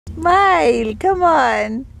Smile, come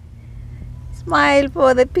on. Smile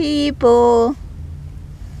for the people.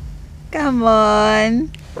 Come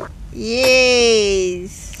on.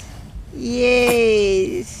 Yes.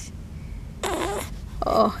 Yes.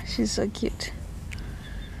 Oh, she's so cute.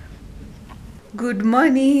 Good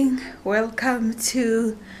morning. Welcome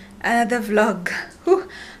to another vlog. Whew,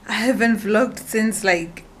 I haven't vlogged since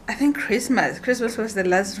I think Christmas. Christmas was the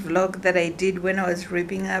last vlog that I did when I was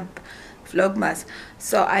wrapping up Vlogmas.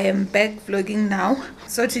 So I am back vlogging now.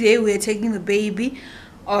 So today we are taking the baby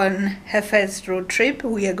on her first road trip.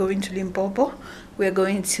 We are going to Limpopo. We are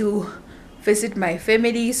going to visit my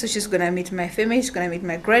family. So she's gonna meet my family. She's gonna meet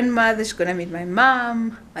my grandmother. She's gonna meet my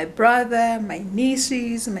mom, my brother, my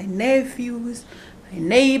nieces, my nephews, my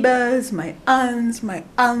neighbors, my aunts, my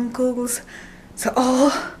uncles. So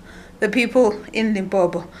all the people in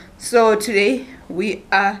Limpopo. So today we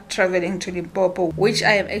are traveling to Limpopo, which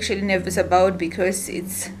I am actually nervous about because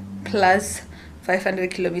it's plus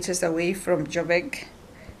 500 kilometers away from Joburg,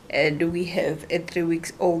 and we have a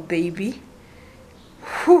 3-week-old baby.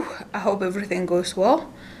 Whew, I hope everything goes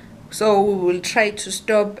well. So we will try to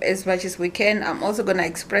stop as much as we can. I'm also gonna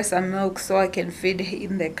express some milk so I can feed her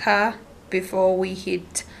in the car before we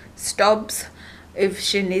hit stops if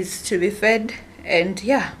she needs to be fed. And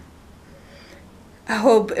yeah, I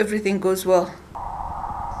hope everything goes well.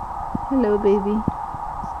 Hello, baby.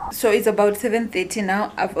 So it's about 7:30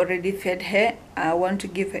 now. I've already fed her. I want to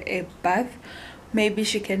give her a bath. Maybe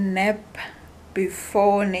she can nap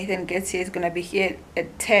before Nathan gets here. He's gonna be here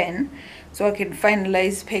at 10, so I can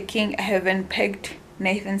finalize packing. I haven't packed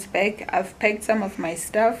Nathan's bag. I've packed some of my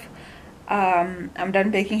stuff. I'm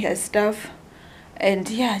done packing her stuff, and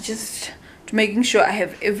yeah, just making sure I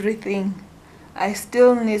have everything. I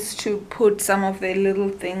still need to put some of the little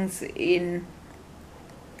things in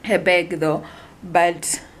her bag though,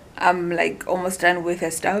 but I'm almost done with her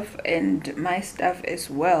stuff and my stuff as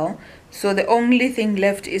well. So the only thing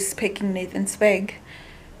left is packing Nathan's bag,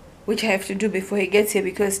 which I have to do before he gets here,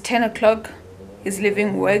 because 10 o'clock he's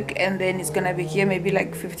leaving work and then he's gonna be here maybe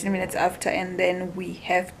 15 minutes after, and then we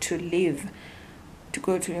have to leave to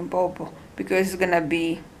go to Limpopo because it's gonna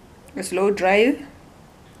be a slow drive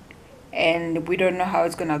and we don't know how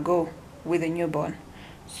it's gonna go with a newborn.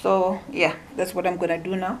 So yeah, that's what I'm gonna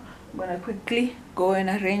do now. I'm gonna quickly go and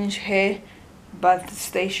arrange her bath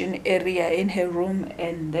station area in her room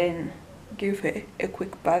and then give her a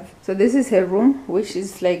quick bath. So this is her room, which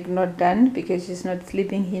is not done because she's not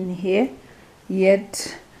sleeping in here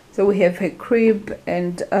yet. So we have her crib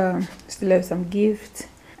and still have some gifts.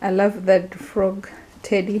 I love that frog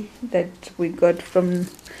teddy that we got from,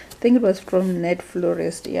 I think it was from Net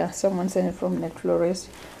Florist. Yeah, someone sent it from Net Florist.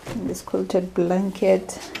 And this quilted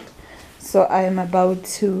blanket. So I am about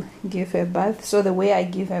to give her a bath. So the way I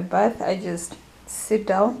give her a bath, I just sit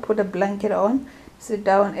down, put a blanket on, sit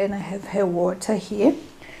down, and I have her water here.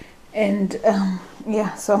 And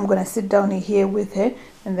yeah, so I'm gonna sit down here with her,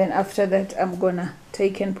 and then after that I'm gonna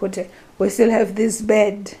take and put her. We still have this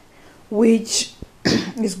bed, which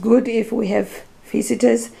is good if we have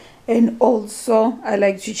visitors, and also I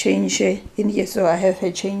like to change her in here. So I have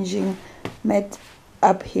her changing mat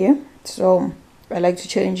up here, so I like to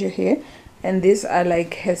change her here. And these are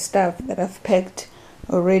her stuff that I've packed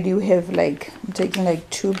already. We have I'm taking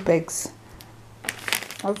 2 bags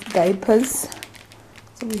of diapers.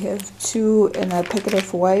 So we have 2 and a packet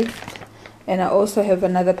of wipe, and I also have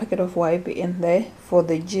another packet of wipe in there for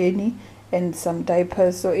the journey and some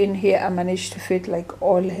diapers. So in here I managed to fit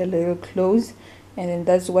all her little clothes, and then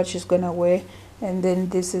that's what she's gonna wear. And then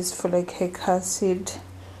this is for her car seat,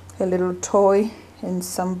 her little toy, and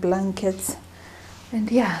some blankets. And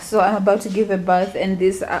yeah, so I'm about to give a bath, and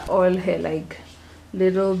these are all her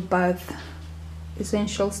little bath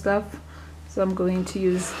essential stuff. So I'm going to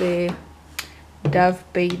use the Dove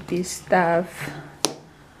baby stuff.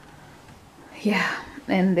 Yeah,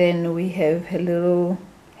 and then we have her little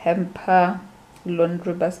hamper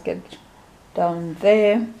laundry basket down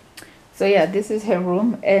there. So yeah, this is her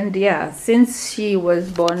room. And yeah, since she was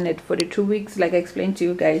born at 42 weeks, like I explained to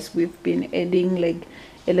you guys, we've been adding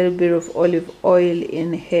a little bit of olive oil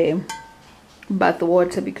in her bath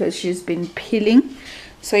water because she's been peeling.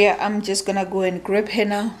 So yeah, I'm just gonna go and grab her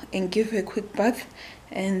now and give her a quick bath,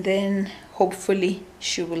 and then hopefully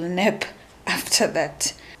she will nap after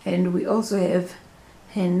that. And we also have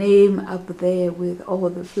her name up there with all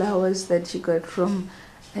the flowers that she got from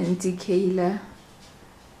Auntie Kayla.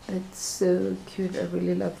 That's so cute. I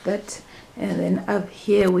really love that. And then up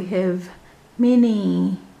here we have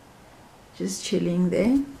Minnie just chilling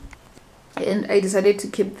there. And I decided to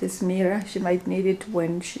keep this mirror. She might need it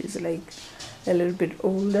when she's a little bit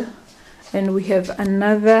older. And we have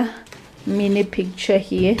another mini picture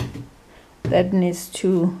here that needs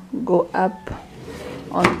to go up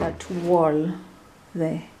on that wall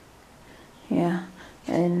there. Yeah,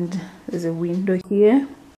 and there's a window here,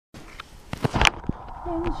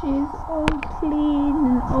 and she's all clean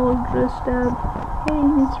and all dressed up. Hey,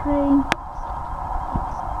 Miss Rain.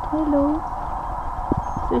 Hello.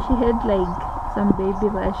 So she had like some baby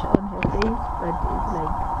rash on her face, but it's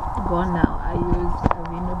like gone now. I use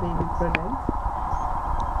Avino baby products,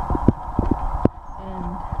 and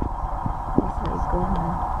it's like gone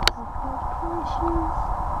now. Look how precious.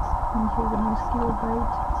 And she's a mosquito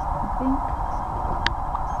bite, I think.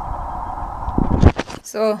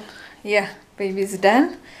 So yeah, baby's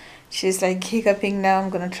done. She's like hiccuping now. I'm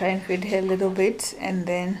gonna try and feed her a little bit, and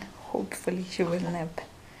then hopefully she will nap.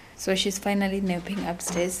 So she's finally napping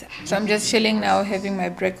upstairs. So I'm just chilling now, having my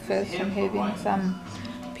breakfast. I'm having some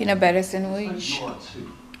peanut butter sandwich,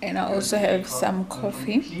 and I also have some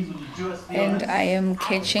coffee, and I am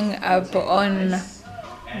catching up on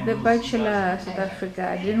The Bachelor South Africa.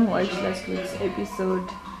 I didn't watch last week's episode,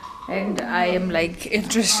 and I am like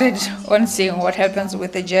interested on seeing what happens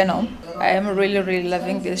with the journal. I am really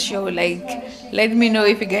loving this show. Like, let me know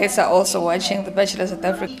if you guys are also watching The Bachelor South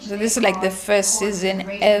Africa. So this is like the first season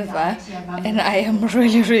ever, and I am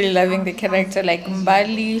really loving the character. Like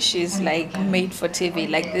Mbali, she's like made for TV.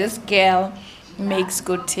 Like, this girl makes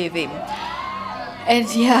good TV. And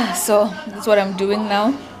yeah, so that's what I'm doing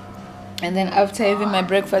now. And then after having my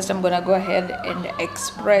breakfast, I'm gonna go ahead and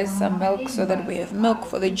express some milk so that we have milk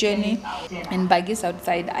for the journey. And Baggy's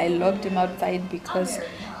outside. I locked him outside because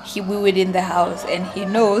he wee-weed in the house, and he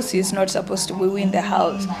knows he's not supposed to wee-wee in the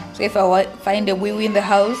house. So if I find a wee-wee in the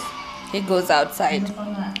house, he goes outside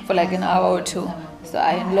for like an hour or two. So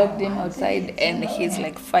I unlocked him outside, and he's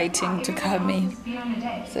like fighting to come in.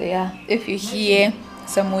 So yeah, if you hear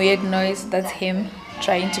some weird noise, that's him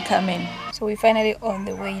trying to come in. So we're finally on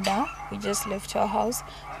the way now. We just left our house.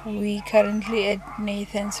 We currently at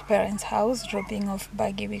Nathan's parents' house, dropping off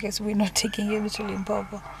Baggy because we're not taking him to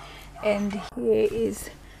Limpopo. And here is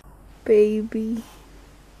baby.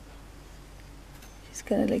 She's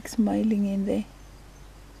kind of like smiling in there,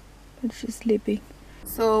 but she's sleeping.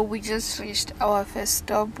 So we just reached our first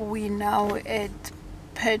stop. We're now at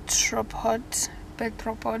Petropod.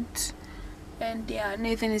 And yeah,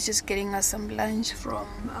 Nathan is just getting us some lunch from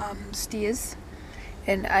Steers,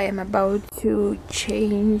 and I am about to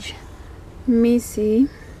change Missy.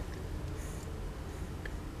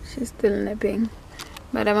 She's still napping,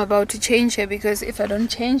 but I'm about to change her because if I don't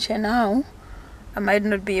change her now, I might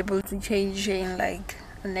not be able to change her in like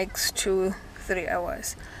the next 2-3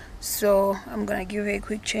 hours. So I'm gonna give her a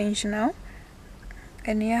quick change now,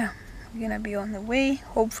 and yeah, we're gonna be on the way.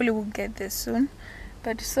 Hopefully we'll get there soon,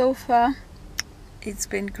 but so far it's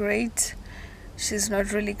been great. She's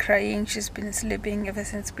not really crying. She's been sleeping ever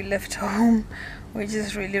since we left home, which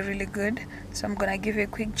is really good. So I'm gonna give her a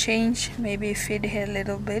quick change, maybe feed her a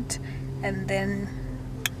little bit, and then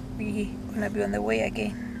we're gonna be on the way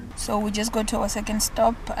again. So we just got to our second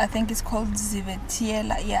stop. I think it's called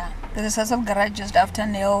Zivetiela. Yeah, there's a sort of garage just after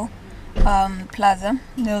Neil Plaza,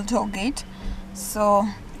 Neil Tollgate. So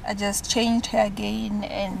I just changed her again,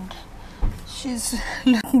 and she's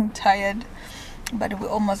looking tired, but we're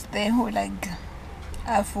almost there. We're like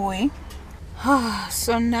halfway.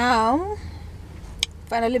 So now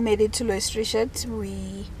finally made it to Lois Richard.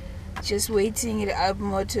 We just waiting at Up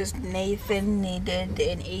Motors. Nathan needed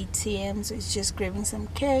an ATM, so he's just grabbing some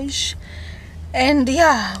cash, and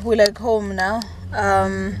yeah, we're like home now.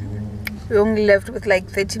 We only left with like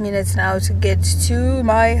 30 minutes now to get to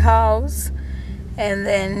my house, and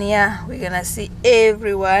then yeah, we're gonna see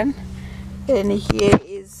everyone. And here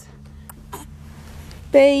is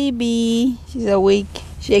baby. She's awake.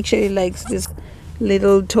 She actually likes these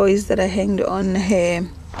little toys that are hanged on her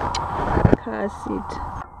car seat.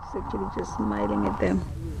 She's actually just smiling at them.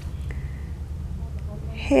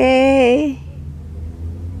 Hey,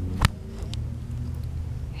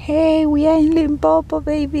 we are in Limpopo,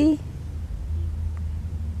 baby.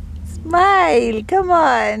 Smile, come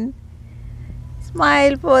on,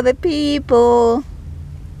 smile for the people.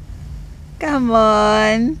 Come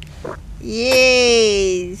on.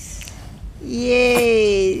 Yes.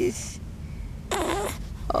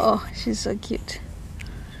 Oh, she's so cute.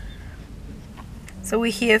 So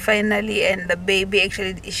we're here finally, and the baby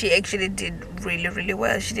she actually did really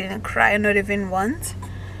well. She didn't cry, not even once.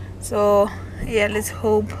 So yeah, let's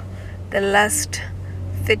hope the last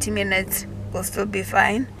 30 minutes will still be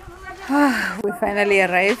fine. We finally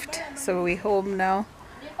arrived, so we're home now.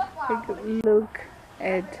 Look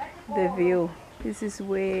at the view. This is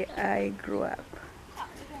where I grew up.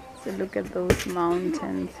 So look at those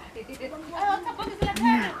mountains.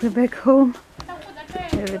 Yeah, we're back home.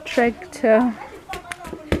 We have a tractor.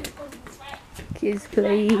 Kids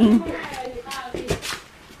playing.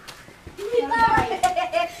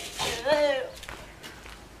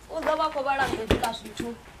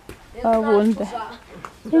 I wonder.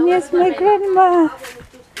 And yes, my grandma.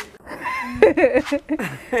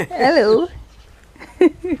 Hello.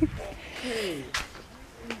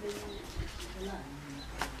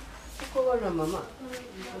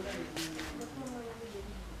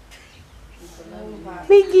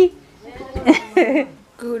 Biggie.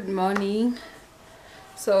 Good morning.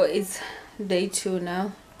 So it's day 2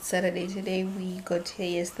 now. Saturday today. We got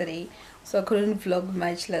here yesterday, so I couldn't vlog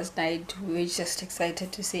much last night. We were just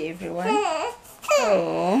excited to see everyone.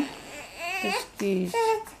 Oh, that's good.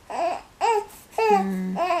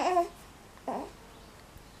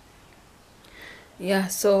 Yeah,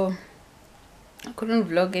 so I couldn't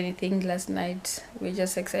vlog anything last night. We're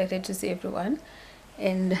just excited to see everyone.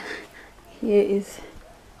 And here is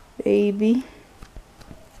baby.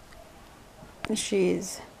 She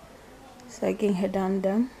is sucking her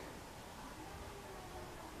dum.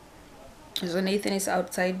 So Nathan is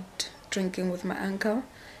outside drinking with my uncle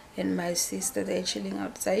and my sister. They're chilling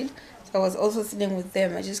outside. So I was also sitting with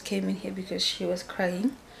them. I just came in here because she was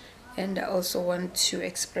crying, and I also want to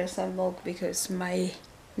express some milk because my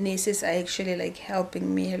nieces are actually like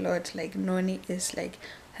helping me a lot. Like Noni is like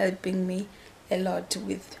helping me a lot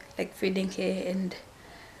with like feeding her and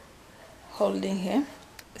holding her.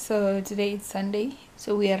 So today it's Sunday,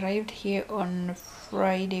 so we arrived here on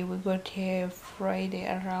Friday. We got here Friday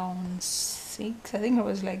around 6. I think it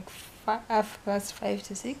was like 5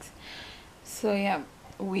 to 6. So yeah,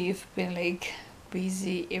 we've been like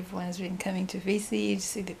busy. Everyone's been coming to visit,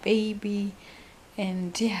 see the baby,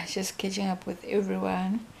 and yeah, just catching up with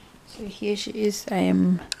everyone. So here she is. I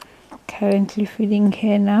am currently feeding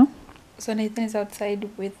her now. So Nathan is outside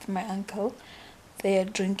with my uncle. They are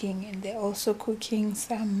drinking, and they're also cooking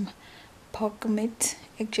some pork meat,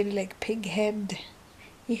 actually like pig head.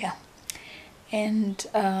 Yeah. And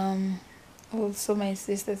also my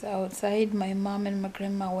sister's outside. My mom and my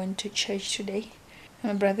grandma went to church today.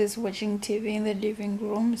 My brother's watching TV in the living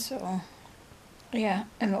room. So yeah,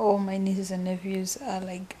 and all my nieces and nephews are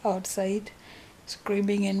like outside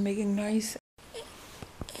screaming and making noise.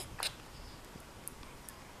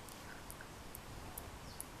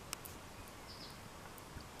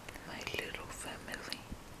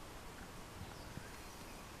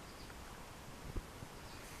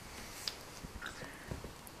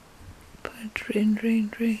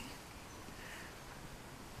 Rain.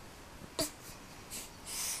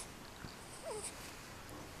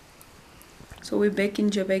 So we're back in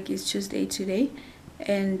Joburg. It's Tuesday today,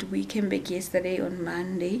 and we came back yesterday on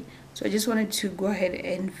Monday. So I just wanted to go ahead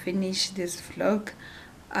and finish this vlog.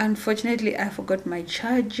 Unfortunately, I forgot my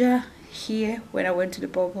charger here when I went to the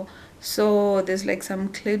Bobo. So there's like some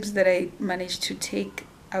clips that I managed to take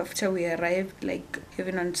after we arrived, like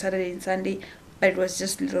even on Saturday and Sunday, but it was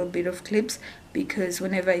just a little bit of clips because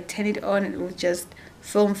whenever I turn it on, it will just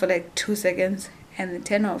film for like 2 seconds and then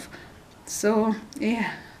turn off. So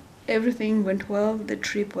yeah, everything went well. The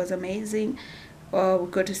trip was amazing. We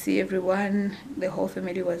got to see everyone. The whole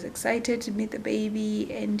family was excited to meet the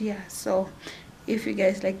baby, and yeah, so if you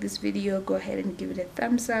guys like this video, go ahead and give it a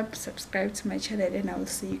thumbs up, subscribe to my channel, and I will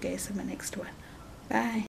see you guys in my next one. Bye.